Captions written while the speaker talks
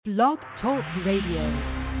Blog Talk Radio.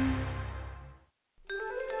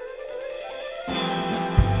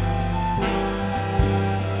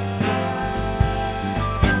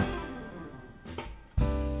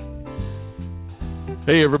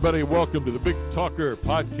 Hey everybody, welcome to the Big Talker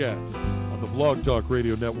Podcast on the Blog Talk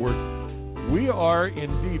Radio Network. We are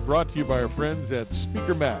indeed brought to you by our friends at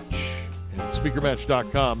Speaker Match. And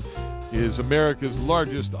SpeakerMatch.com is America's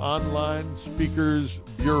largest online speakers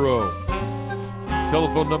bureau.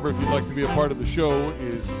 Telephone number if you'd like to be a part of the show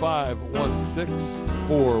is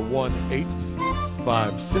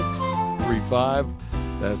 516-418-5635.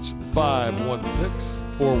 That's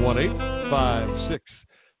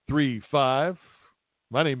 516-418-5635.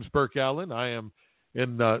 My name is Burke Allen. I am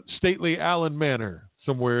in stately Allen Manor,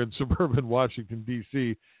 somewhere in suburban Washington,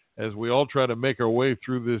 D.C., as we all try to make our way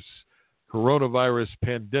through this coronavirus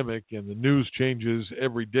pandemic, and the news changes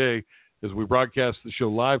every day as we broadcast the show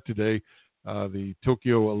live today. The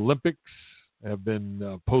Tokyo Olympics have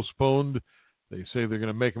been postponed. They say they're going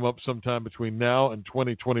to make them up sometime between now and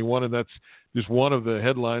 2021, and that's just one of the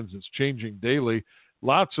headlines that's changing daily.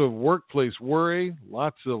 Lots of workplace worry,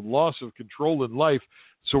 lots of loss of control in life.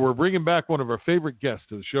 So we're bringing back one of our favorite guests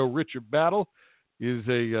to the show. Richard Battle is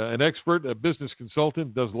an expert, a business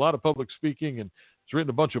consultant, does a lot of public speaking, and has written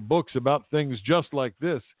a bunch of books about things just like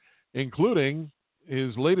this, including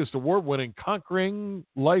his latest award-winning Conquering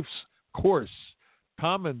Life's Course,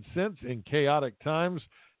 Common Sense in Chaotic Times.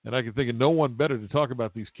 And I can think of no one better to talk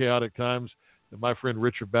about these chaotic times than my friend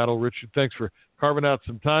Richard Battle. Richard, thanks for carving out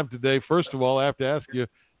some time today. First of all, I have to ask you,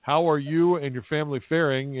 how are you and your family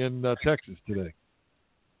faring in Texas today?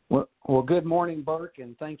 Well, good morning, Burke,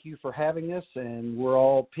 and thank you for having us. And we're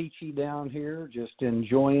all peachy down here, just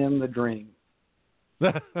enjoying the dream.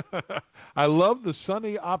 I love the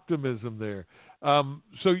sunny optimism there.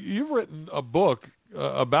 So you've written a book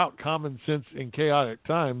about common sense in chaotic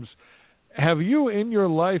times. Have you in your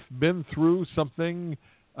life been through something,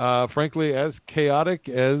 frankly, as chaotic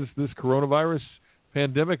as this coronavirus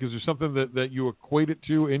pandemic? Is there something that you equate it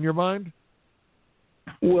to in your mind?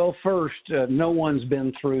 Well, first, no one's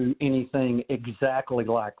been through anything exactly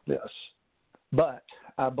like this. But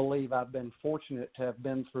I believe I've been fortunate to have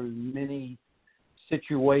been through many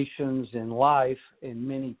situations in life and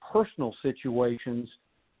many personal situations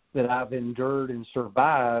that I've endured and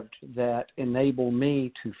survived that enable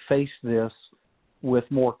me to face this with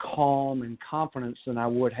more calm and confidence than I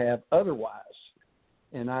would have otherwise.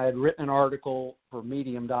 And I had written an article for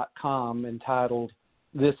Medium.com entitled,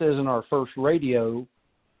 "This Isn't Our First Rodeo,"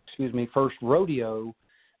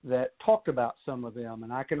 that talked about some of them.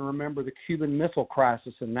 And I can remember the Cuban Missile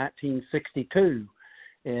Crisis in 1962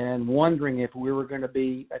 and wondering if we were going to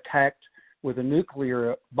be attacked with a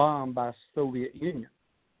nuclear bomb by the Soviet Union.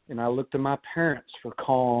 And I looked to my parents for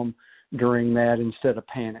calm during that instead of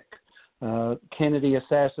panic. Kennedy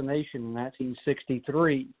assassination in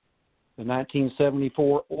 1963, the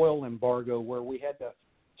 1974 oil embargo where we had to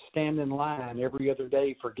stand in line every other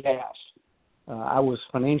day for gas. I was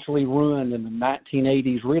financially ruined in the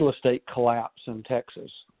 1980s real estate collapse in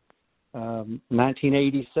Texas.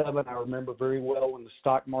 1987, I remember very well when the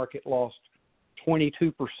stock market lost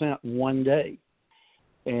 22% in one day.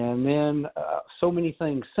 And then so many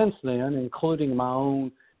things since then, including my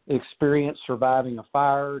own experience surviving a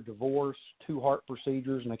fire, divorce, 2 heart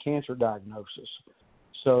procedures, and a cancer diagnosis.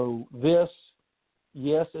 So this,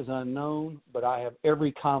 yes, is unknown, but I have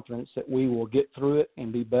every confidence that we will get through it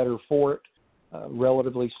and be better for it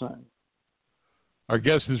relatively soon. Our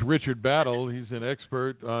guest is Richard Battle. He's an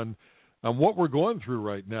expert on what we're going through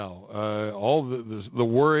right now. All the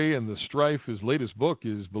worry and the strife. His latest book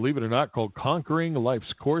is, believe it or not, called Conquering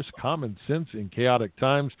Life's Course, Common Sense in Chaotic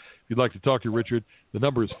Times. If you'd like to talk to Richard, the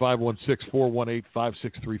number is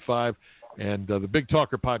 516-418-5635. And the Big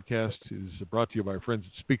Talker Podcast is brought to you by our friends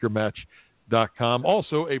at SpeakerMatch.com.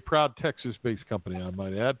 Also a proud Texas-based company, I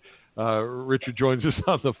might add. Richard joins us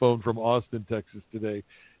on the phone from Austin, Texas today.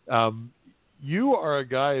 You are a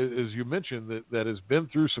guy, as you mentioned, that has been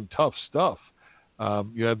through some tough stuff.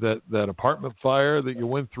 You had that apartment fire that you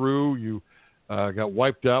went through. You got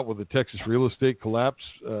wiped out with the Texas real estate collapse,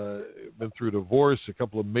 been through a divorce, a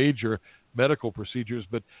couple of major medical procedures.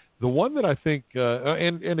 But the one that I think,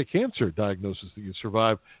 and a cancer diagnosis that you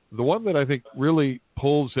survived, the one that I think really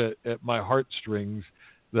pulls at my heartstrings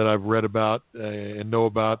that I've read about and know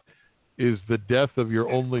about is the death of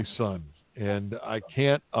your only son. And I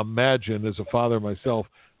can't imagine, as a father myself,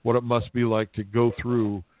 what it must be like to go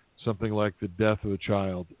through something like the death of a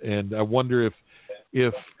child. And I wonder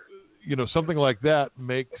if something like that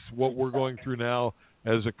makes what we're going through now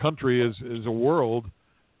as a country, as a world,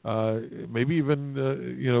 maybe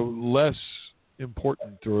even less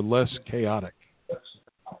important or less chaotic?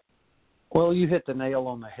 Well, you hit the nail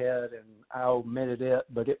on the head, and I omitted it,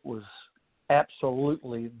 but it was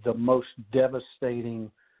absolutely the most devastating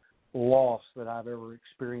loss that I've ever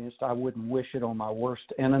experienced. I wouldn't wish it on my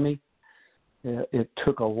worst enemy. It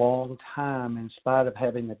took a long time, in spite of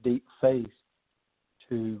having a deep faith,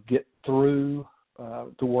 to get through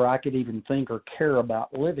to where I could even think or care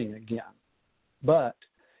about living again. But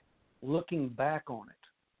looking back on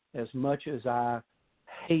it, as much as I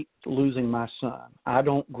hate losing my son, I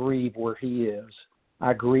don't grieve where he is.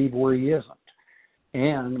 I grieve where he isn't.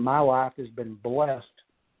 And my life has been blessed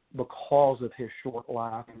because of his short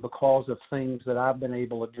life and because of things that I've been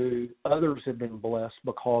able to do. Others have been blessed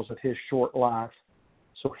because of his short life.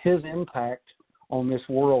 So his impact on this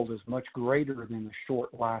world is much greater than the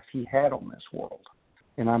short life he had on this world.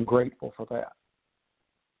 And I'm grateful for that.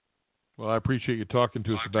 Well, I appreciate you talking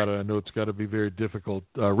to us about it. I know it's got to be very difficult.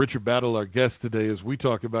 Richard Battle, our guest today, as we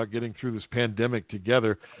talk about getting through this pandemic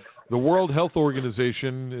together. The World Health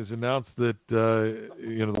Organization has announced that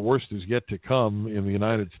the worst is yet to come in the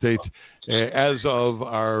United States. As of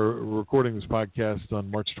our recording this podcast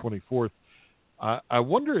on March 24th, I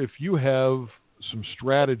wonder if you have some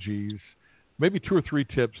strategies, maybe 2 or 3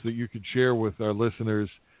 tips that you could share with our listeners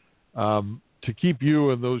to keep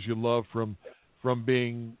you and those you love from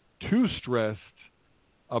being too stressed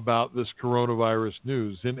about this coronavirus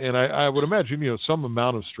news. And I would imagine, some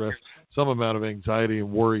amount of stress, some amount of anxiety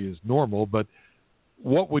and worry is normal, but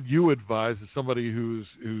what would you advise as somebody who's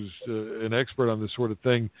an expert on this sort of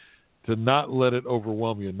thing to not let it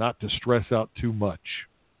overwhelm you, not to stress out too much?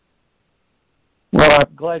 Well,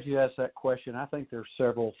 I'm glad you asked that question. I think there's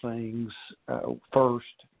several things. First,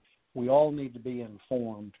 we all need to be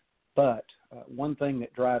informed, but one thing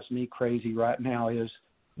that drives me crazy right now is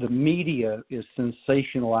the media is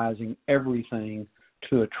sensationalizing everything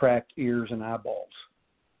to attract ears and eyeballs.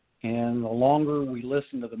 And the longer we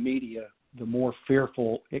listen to the media, the more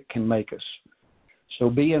fearful it can make us. So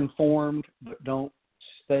be informed, but don't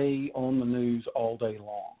stay on the news all day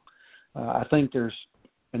long. I think there's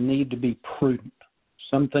a need to be prudent.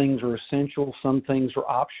 Some things are essential, some things are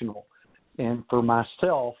optional. And for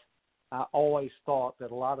myself, I always thought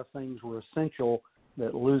that a lot of things were essential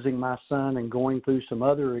that losing my son and going through some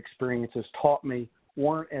other experiences taught me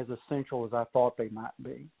weren't as essential as I thought they might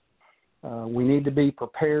be. We need to be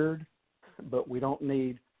prepared, but we don't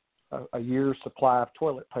need a year's supply of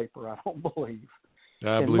toilet paper, I don't believe.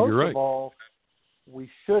 I believe you're right. Most of all, we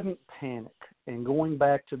shouldn't panic. And going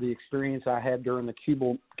back to the experience I had during the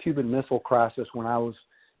Cuban Missile Crisis when I was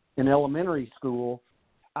in elementary school,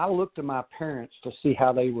 I looked to my parents to see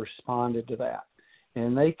how they responded to that.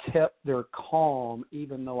 And they kept their calm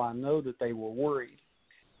even though I know that they were worried.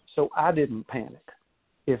 So I didn't panic.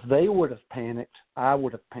 If they would have panicked, I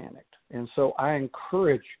would have panicked. And so I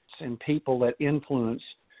encourage people that influence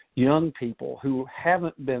young people who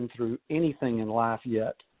haven't been through anything in life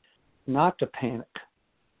yet not to panic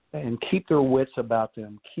and keep their wits about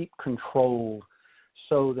them, keep control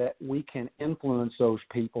so that we can influence those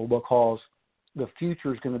people, because the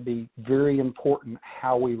future is going to be very important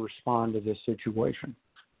how we respond to this situation.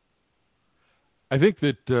 I think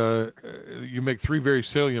that you make 3 very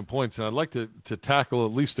salient points, and I'd like to tackle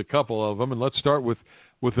at least a couple of them. And let's start with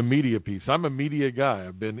the media piece. I'm a media guy.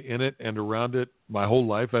 I've been in it and around it my whole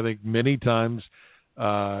life. I think many times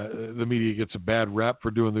the media gets a bad rap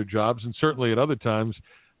for doing their jobs, and certainly at other times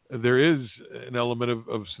there is an element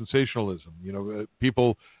of sensationalism.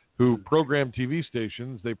 People who program TV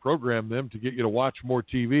stations, they program them to get you to watch more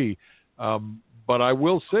TV. But I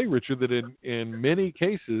will say, Richard, that in many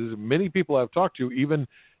cases, many people I've talked to, even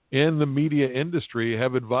in the media industry,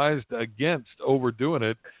 have advised against overdoing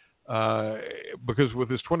it because with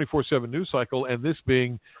this 24/7 news cycle, and this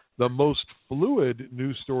being the most fluid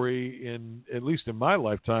news story at least in my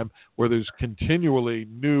lifetime, where there's continually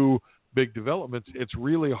new big developments, it's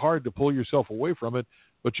really hard to pull yourself away from it.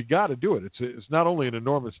 But you got to do it. It's not only an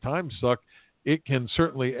enormous time suck, it can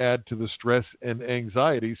certainly add to the stress and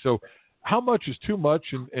anxiety. So how much is too much,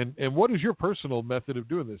 and what is your personal method of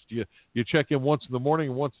doing this? Do you check in once in the morning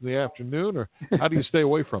and once in the afternoon, or how do you stay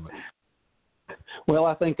away from it? Well,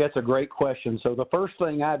 I think that's a great question. So the first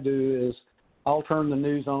thing I do is I'll turn the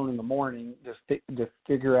news on in the morning to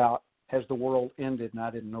figure out, has the world ended and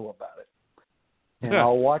I didn't know about it? And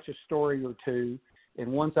I'll watch a story or two,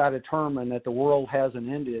 and once I determine that the world hasn't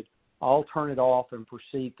ended, I'll turn it off and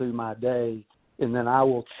proceed through my day, and then I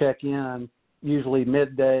will check in usually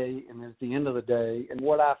midday and at the end of the day. And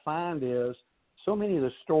what I find is so many of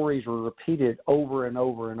the stories are repeated over and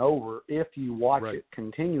over and over if you watch it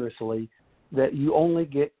continuously, that you only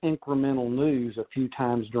get incremental news a few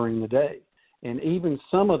times during the day. And even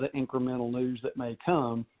some of the incremental news that may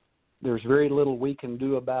come, there's very little we can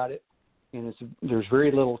do about it, and there's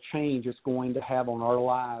very little change it's going to have on our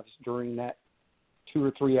lives during that 2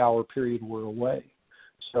 or 3 hour period we're away.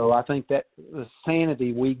 So I think that the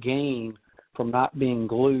sanity we gain from not being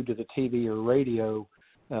glued to the TV or radio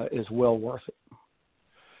is well worth it.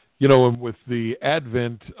 You know, and with the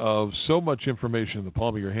advent of so much information in the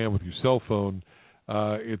palm of your hand with your cell phone,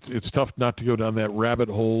 it's tough not to go down that rabbit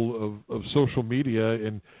hole of social media.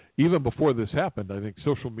 And even before this happened, I think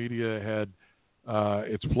social media had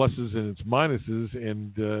its pluses and its minuses,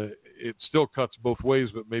 and it still cuts both ways,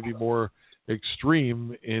 but maybe more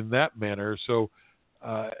extreme in that manner. So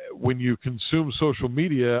when you consume social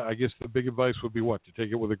media, I guess the big advice would be what? To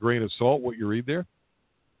take it with a grain of salt, what you read there?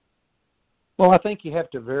 Well, I think you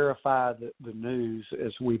have to verify the news.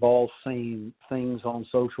 As we've all seen, things on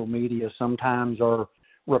social media sometimes are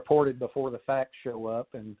reported before the facts show up,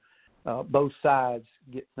 and both sides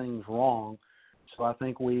get things wrong. So I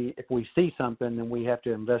think if we see something, then we have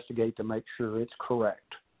to investigate to make sure it's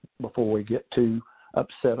correct before we get too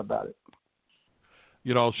upset about it.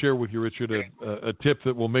 You know, I'll share with you, Richard, a tip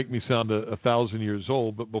that will make me sound 1,000 years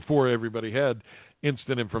old, but before everybody had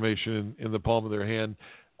instant information in the palm of their hand,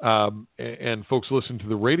 and folks listen to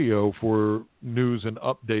the radio for news and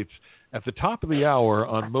updates. At the top of the hour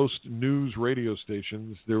on most news radio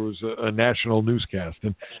stations, there was a national newscast.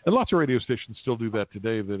 And lots of radio stations still do that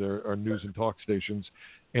today that are news and talk stations.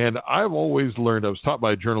 And I've always learned, I was taught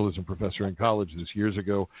by a journalism professor in college this years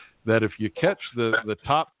ago, that if you catch the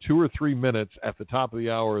top 2 or 3 minutes at the top of the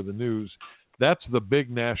hour of the news, that's the big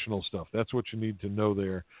national stuff. That's what you need to know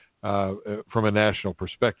there. From a national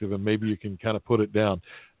perspective, and maybe you can kind of put it down.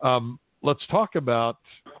 Let's talk about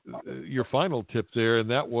your final tip there, and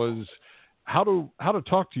that was how to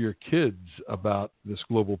talk to your kids about this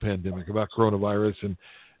global pandemic, about coronavirus,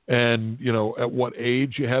 and you know, at what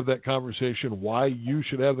age you have that conversation, why you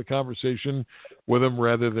should have the conversation with them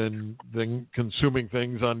rather than consuming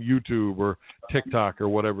things on YouTube or TikTok or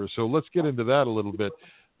whatever. So let's get into that a little bit.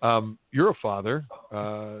 You're a father.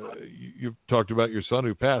 You've talked about your son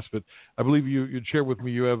who passed, but I believe you'd share with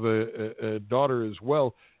me you have a daughter as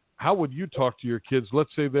well. How would you talk to your kids,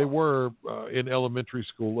 let's say they were in elementary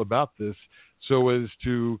school, about this so as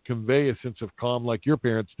to convey a sense of calm like your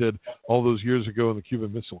parents did all those years ago in the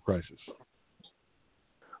Cuban Missile Crisis?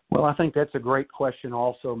 Well, I think that's a great question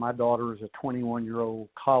also. My daughter is a 21-year-old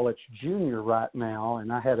college junior right now,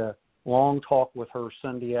 and I had a long talk with her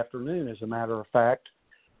Sunday afternoon, as a matter of fact.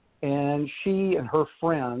 And she and her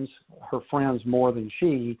friends more than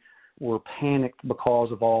she, were panicked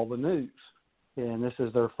because of all the news. And this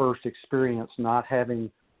is their first experience not having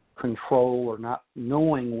control or not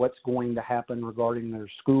knowing what's going to happen regarding their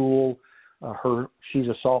school. She's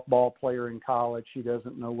a softball player in college. She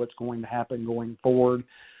doesn't know what's going to happen going forward.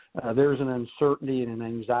 There's an uncertainty and an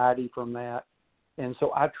anxiety from that. And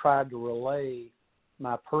so I tried to relay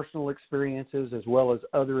my personal experiences as well as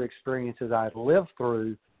other experiences I'd lived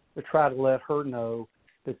through to try to let her know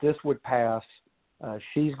that this would pass.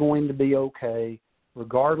 She's going to be okay.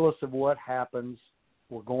 Regardless of what happens,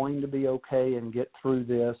 we're going to be okay and get through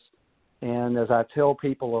this. And as I tell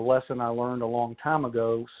people, a lesson I learned a long time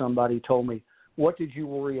ago, somebody told me, what did you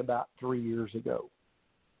worry about 3 years ago?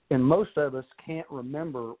 And most of us can't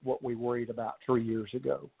remember what we worried about 3 years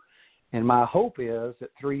ago. And my hope is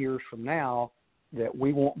that 3 years from now that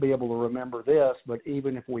we won't be able to remember this, but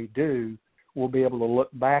even if we do, we'll be able to look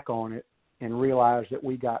back on it and realize that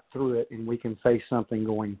we got through it and we can face something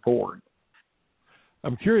going forward.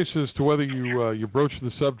 I'm curious as to whether you broached the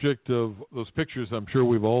subject of those pictures I'm sure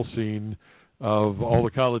we've all seen of all the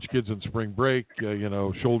college kids in spring break,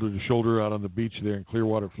 shoulder to shoulder out on the beach there in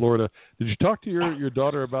Clearwater, Florida. Did you talk to your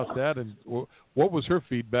daughter about that, and what was her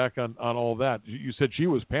feedback on all that? You said she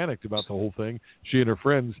was panicked about the whole thing, she and her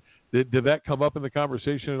friends. Did that come up in the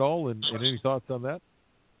conversation at all, and any thoughts on that?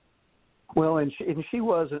 Well, and she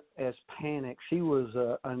wasn't as panicked. She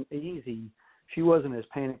was uneasy. She wasn't as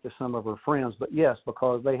panicked as some of her friends, but yes,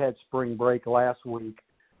 because they had spring break last week,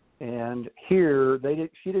 and here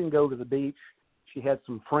she didn't go to the beach. She had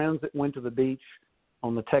some friends that went to the beach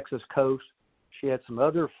on the Texas coast. She had some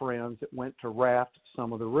other friends that went to raft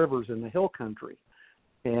some of the rivers in the hill country,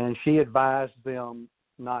 and she advised them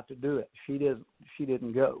not to do it. She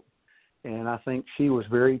didn't go. And I think she was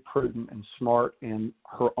very prudent and smart in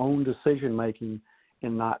her own decision-making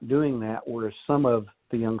in not doing that, whereas some of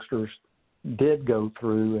the youngsters did go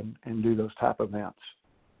through and do those type of events.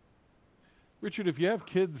 Richard, if you have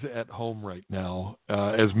kids at home right now,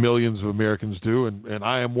 as millions of Americans do, and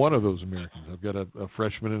I am one of those Americans. I've got a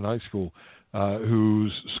freshman in high school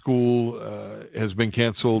whose school has been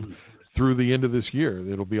canceled through the end of this year.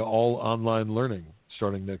 It'll be all online learning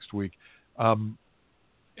starting next week. And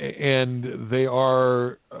they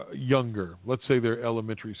are younger. Let's say they're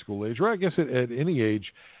elementary school age, or I guess at any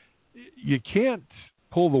age. You can't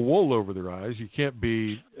pull the wool over their eyes. You can't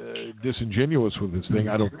be disingenuous with this thing,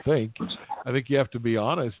 I don't think. I think you have to be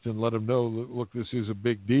honest and let them know, look, this is a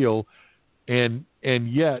big deal. And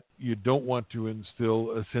yet you don't want to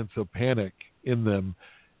instill a sense of panic in them.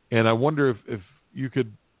 And I wonder if you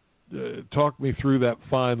could talk me through that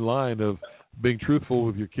fine line of being truthful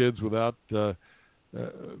with your kids without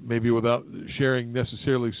maybe without sharing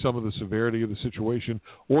necessarily some of the severity of the situation,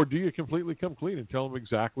 or do you completely come clean and tell them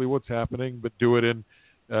exactly what's happening, but do it in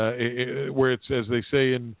where it's, as they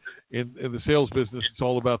say in the sales business, it's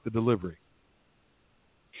all about the delivery?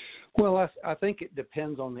 Well, I think it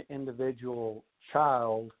depends on the individual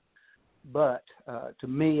child, but to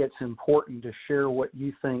me it's important to share what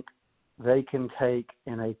you think they can take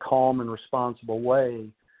in a calm and responsible way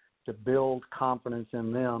to build confidence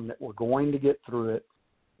in them that we're going to get through it,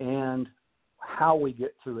 and how we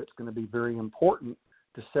get through it's going to be very important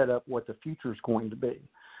to set up what the future is going to be.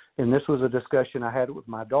 And this was a discussion I had with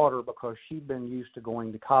my daughter because she'd been used to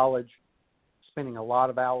going to college, spending a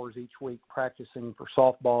lot of hours each week practicing for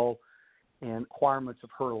softball and requirements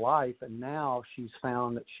of her life, and now she's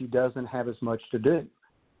found that she doesn't have as much to do.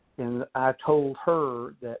 And I told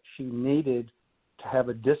her that she needed to have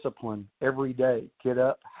a discipline every day, get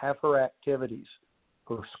up, have her activities,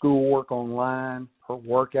 her schoolwork online, her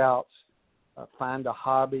workouts, find a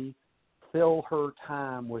hobby, fill her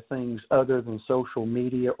time with things other than social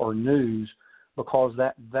media or news, because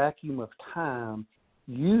that vacuum of time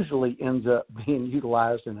usually ends up being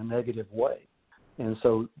utilized in a negative way. And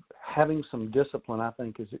so having some discipline, I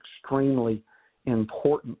think, is extremely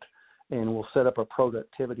important and will set up a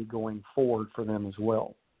productivity going forward for them as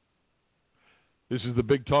well. This is the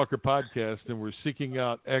Big Talker Podcast, and we're seeking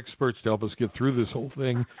out experts to help us get through this whole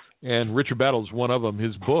thing. And Richard Battle is one of them.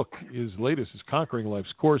 His book, his latest, is Conquering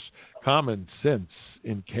Life's Course, Common Sense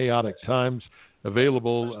in Chaotic Times,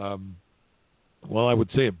 available, well, I would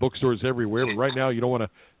say at bookstores everywhere. But right now, you don't want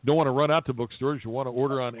to run out to bookstores. You want to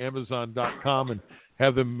order on Amazon.com and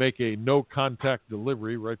have them make a no-contact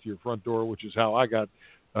delivery right to your front door, which is how I got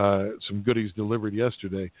some goodies delivered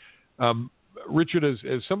yesterday. Richard, as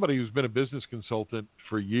somebody who's been a business consultant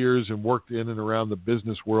for years and worked in and around the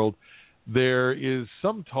business world, there is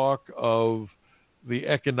some talk of the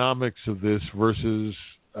economics of this versus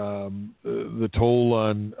the toll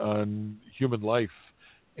on human life,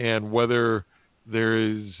 and whether there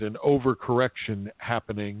is an overcorrection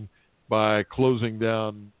happening by closing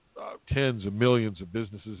down tens of millions of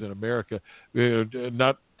businesses in America,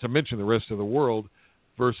 not to mention the rest of the world,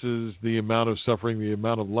 versus the amount of suffering, the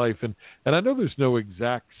amount of life. And I know there's no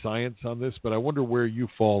exact science on this, but I wonder where you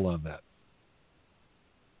fall on that.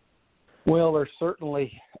 Well, there's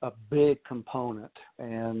certainly a big component.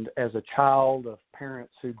 And as a child of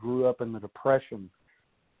parents who grew up in the Depression,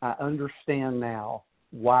 I understand now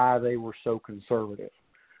why they were so conservative,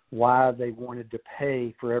 why they wanted to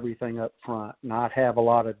pay for everything up front, not have a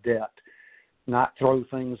lot of debt, not throw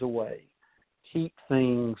things away, keep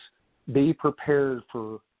things, be prepared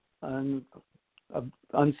for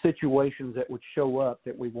situations that would show up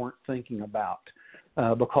that we weren't thinking about,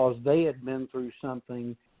 because they had been through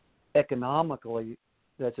something economically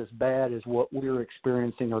that's as bad as what we're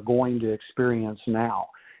experiencing or going to experience now.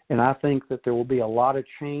 And I think that there will be a lot of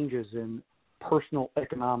changes in personal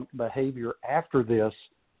economic behavior after this,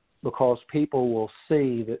 because people will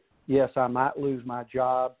see that, yes, I might lose my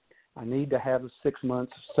job. I need to have 6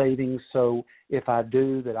 months of savings so if I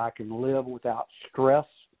do, that I can live without stress.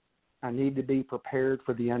 I need to be prepared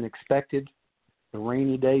for the unexpected, the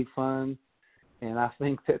rainy day fund. And I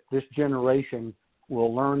think that this generation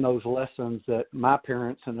will learn those lessons that my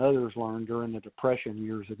parents and others learned during the Depression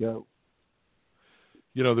years ago.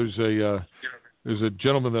 You know, there's a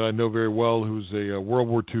gentleman that I know very well who's a World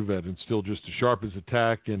War II vet and still just as sharp as a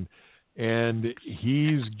tack, and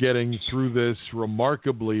he's getting through this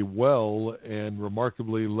remarkably well and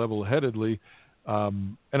remarkably level-headedly.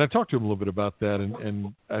 And I talked to him a little bit about that,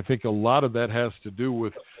 and I think a lot of that has to do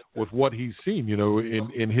with what he's seen, you know,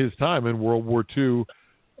 in his time in World War II.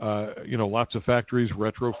 You know, lots of factories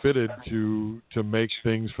retrofitted to make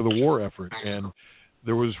things for the war effort, and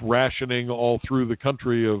there was rationing all through the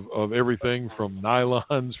country of everything from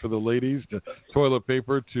nylons for the ladies to toilet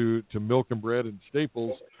paper to milk and bread and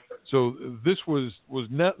staples. So this was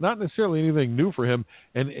not necessarily anything new for him.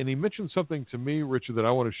 And he mentioned something to me, Richard, that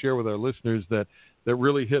I want to share with our listeners that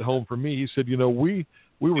really hit home for me. He said, you know, we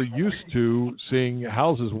were used to seeing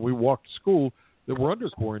houses when we walked to school that were under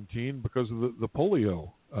quarantine because of the polio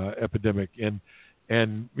epidemic.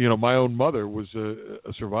 And my own mother was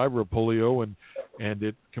a survivor of polio, and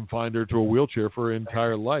it confined her to a wheelchair for her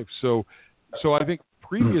entire life. So I think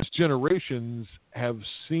previous generations have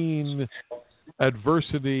seen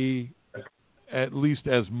adversity at least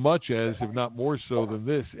as much as, if not more so than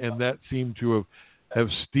this, and that seemed to have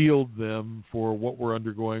steeled them for what we're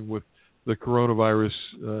undergoing with the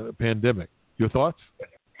coronavirus pandemic. Your thoughts?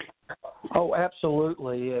 Oh,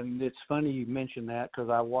 absolutely. And it's funny you mentioned that, because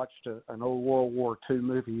I watched an old World War II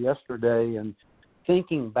movie yesterday, and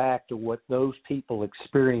thinking back to what those people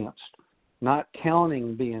experienced, not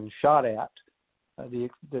counting being shot at, the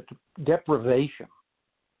deprivation.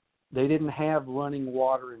 They didn't have running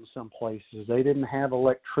water in some places. They didn't have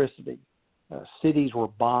electricity. Cities were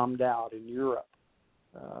bombed out in Europe.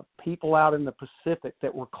 People out in the Pacific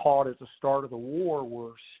that were caught at the start of the war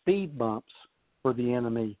were speed bumps for the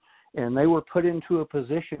enemy. And they were put into a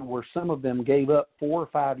position where some of them gave up 4 or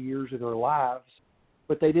 5 years of their lives,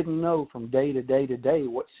 but they didn't know from day to day to day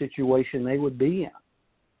what situation they would be in.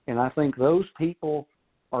 And I think those people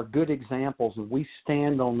are good examples, and we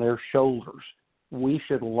stand on their shoulders. We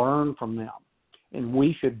should learn from them, and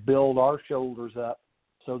we should build our shoulders up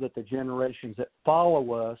so that the generations that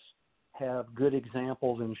follow us have good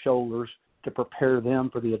examples and shoulders to prepare them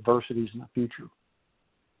for the adversities in the future.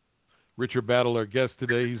 Richard Battle, our guest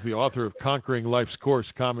today. He's the author of Conquering Life's Course,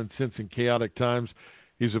 Common Sense in Chaotic Times.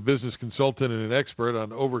 He's a business consultant and an expert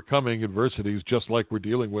on overcoming adversities, just like we're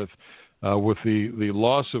dealing with the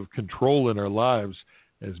loss of control in our lives,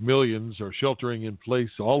 as millions are sheltering in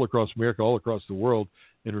place all across America, all across the world,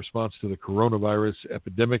 in response to the coronavirus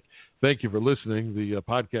epidemic. Thank you for listening. The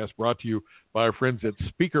podcast brought to you by our friends at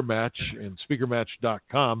Speaker Match and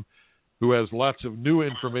SpeakerMatch.com, who has lots of new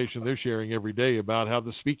information they're sharing every day about how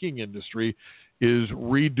the speaking industry is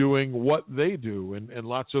redoing what they do. And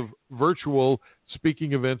lots of virtual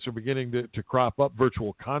speaking events are beginning to crop up,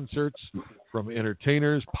 virtual concerts from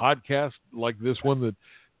entertainers, podcasts like this one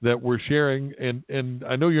that we're sharing. And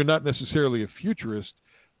I know you're not necessarily a futurist,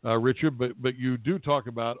 Richard, but you do talk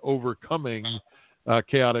about overcoming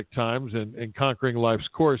chaotic times and conquering life's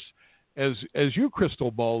course. As you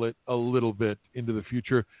crystal ball it a little bit into the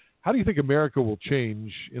future, how do you think America will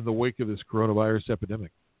change in the wake of this coronavirus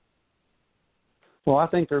epidemic? Well, I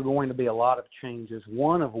think there are going to be a lot of changes,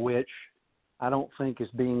 one of which I don't think is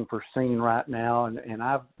being foreseen right now, and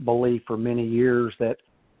I've believed for many years that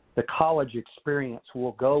the college experience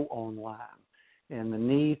will go online, and the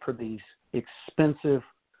need for these expensive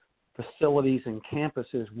facilities and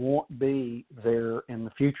campuses won't be there in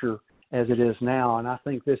the future as it is now. And I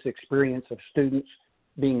think this experience of students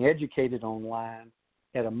being educated online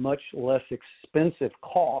at a much less expensive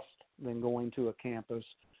cost than going to a campus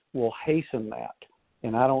will hasten that.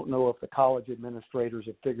 And I don't know if the college administrators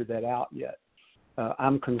have figured that out yet.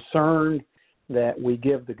 I'm concerned that we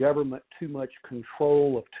give the government too much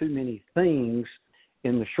control of too many things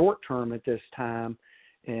in the short term at this time.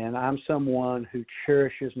 And I'm someone who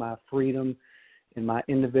cherishes my freedom and my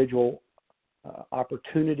individual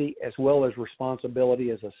opportunity as well as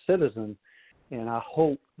responsibility as a citizen. And I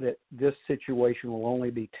hope that this situation will only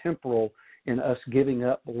be temporal in us giving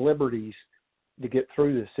up liberties to get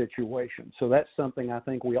through this situation. So that's something I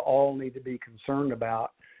think we all need to be concerned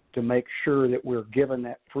about, to make sure that we're given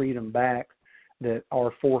that freedom back that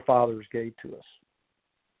our forefathers gave to us.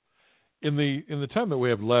 In the time that we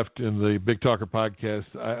have left in the Big Talker podcast,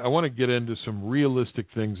 I want to get into some realistic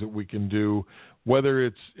things that we can do, whether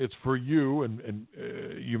it's for you and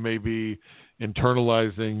you may be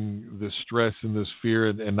internalizing this stress and this fear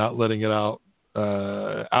and not letting it out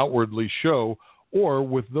outwardly show, or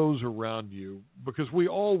with those around you, because we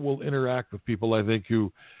all will interact with people, I think,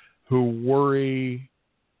 who worry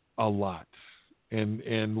a lot.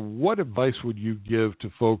 And what advice would you give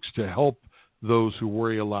to folks to help those who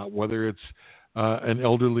worry a lot, whether it's an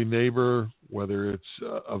elderly neighbor, whether it's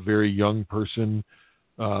a very young person?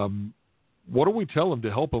 What do we tell them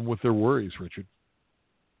to help them with their worries, Richard?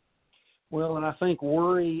 Well, and I think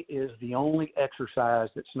worry is the only exercise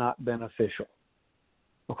that's not beneficial,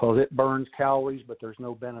 because it burns calories, but there's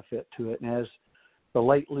no benefit to it. And as the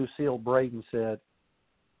late Lucille Braden said,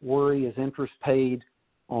 worry is interest paid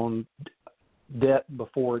on debt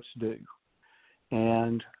before it's due.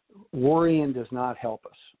 And worrying does not help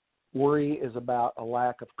us. Worry is about a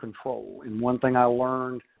lack of control. And one thing I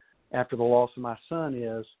learned after the loss of my son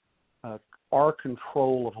is our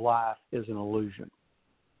control of life is an illusion.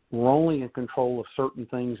 We're only in control of certain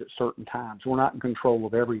things at certain times. We're not in control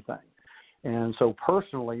of everything. And so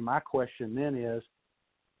personally, my question then is,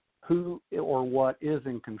 who or what is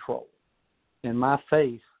in control? And my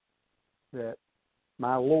faith that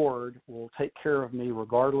my Lord will take care of me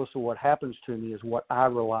regardless of what happens to me is what I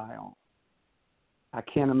rely on. I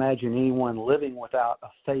can't imagine anyone living without a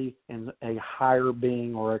faith in a higher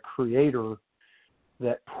being or a creator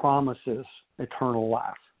that promises eternal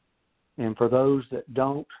life. And for those that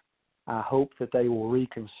don't, I hope that they will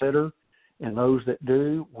reconsider. And those that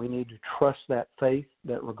do, we need to trust that faith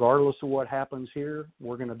that regardless of what happens here,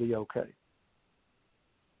 we're going to be okay.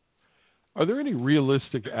 Are there any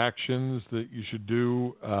realistic actions that you should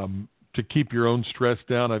do to keep your own stress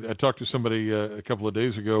down? I talked to somebody a couple of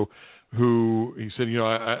days ago who he said,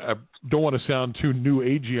 I don't want to sound too new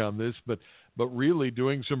agey on this, but really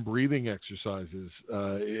doing some breathing exercises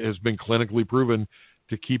has been clinically proven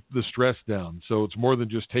to keep the stress down. So it's more than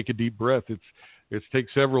just take a deep breath. It's take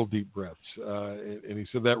several deep breaths. And he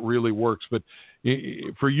said that really works. But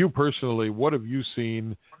for you personally, what have you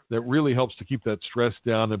seen that really helps to keep that stress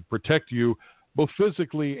down and protect you both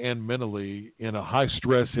physically and mentally in a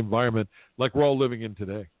high-stress environment like we're all living in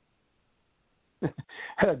today?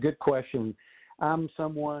 Good question. I'm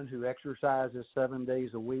someone who exercises 7 days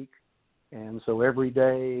a week. And so every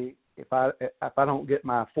day, if I don't get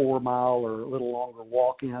my 4 mile or a little longer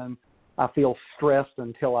walk in, I feel stressed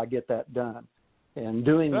until I get that done. And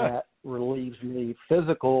doing that relieves me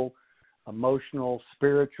physical, emotional,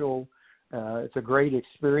 spiritual. It's a great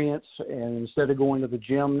experience. And instead of going to the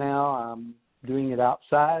gym now, I'm doing it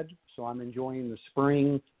outside. So I'm enjoying the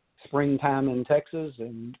springtime in Texas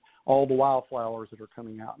and all the wildflowers that are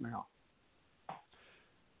coming out now.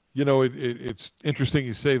 It's interesting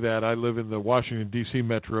you say that. I live in the Washington, D.C.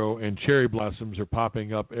 metro, and cherry blossoms are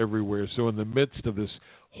popping up everywhere. So in the midst of this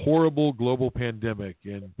horrible global pandemic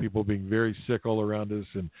and people being very sick all around us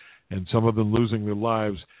and some of them losing their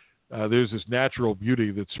lives, there's this natural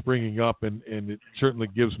beauty that's springing up, and it certainly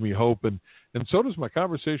gives me hope. And so does my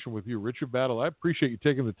conversation with you, Richard Battle. I appreciate you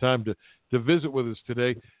taking the time to visit with us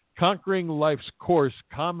today. Conquering Life's Course,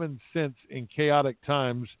 Common Sense in Chaotic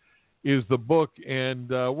Times is the book. And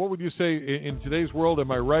what would you say in today's world?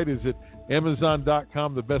 Am I right? Is it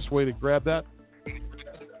Amazon.com the best way to grab that?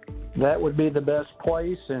 That would be the best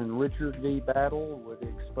place, and Richard V. Battle would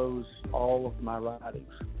expose all of my writings.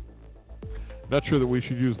 Not sure that we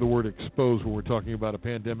should use the word expose when we're talking about a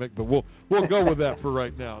pandemic, but we'll go with that for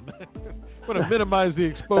right now. I'm going to minimize the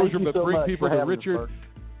exposure, but so bring people to Richard.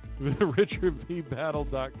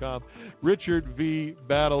 RichardVBattle.com.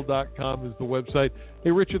 RichardVBattle.com is the website.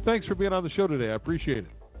 Hey, Richard, thanks for being on the show today. I appreciate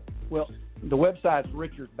it. Well, the website's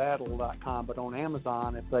RichardBattle.com, but on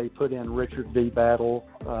Amazon, if they put in Richard V. Battle,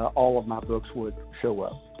 all of my books would show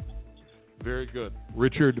up. Very good.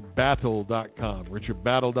 RichardBattle.com.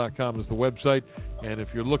 RichardBattle.com is the website. And if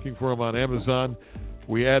you're looking for him on Amazon,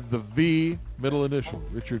 we add the V middle initial,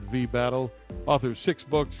 Richard V. Battle, author of 6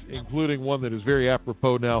 books, including one that is very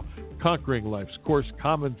apropos now, Conquering Life's Course,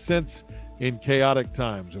 Common Sense in Chaotic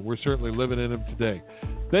Times. And we're certainly living in them today.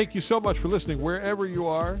 Thank you so much for listening wherever you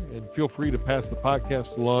are, and feel free to pass the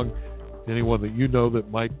podcast along to anyone that you know that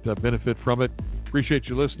might benefit from it. Appreciate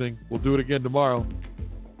you listening. We'll do it again tomorrow.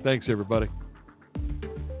 Thanks, everybody.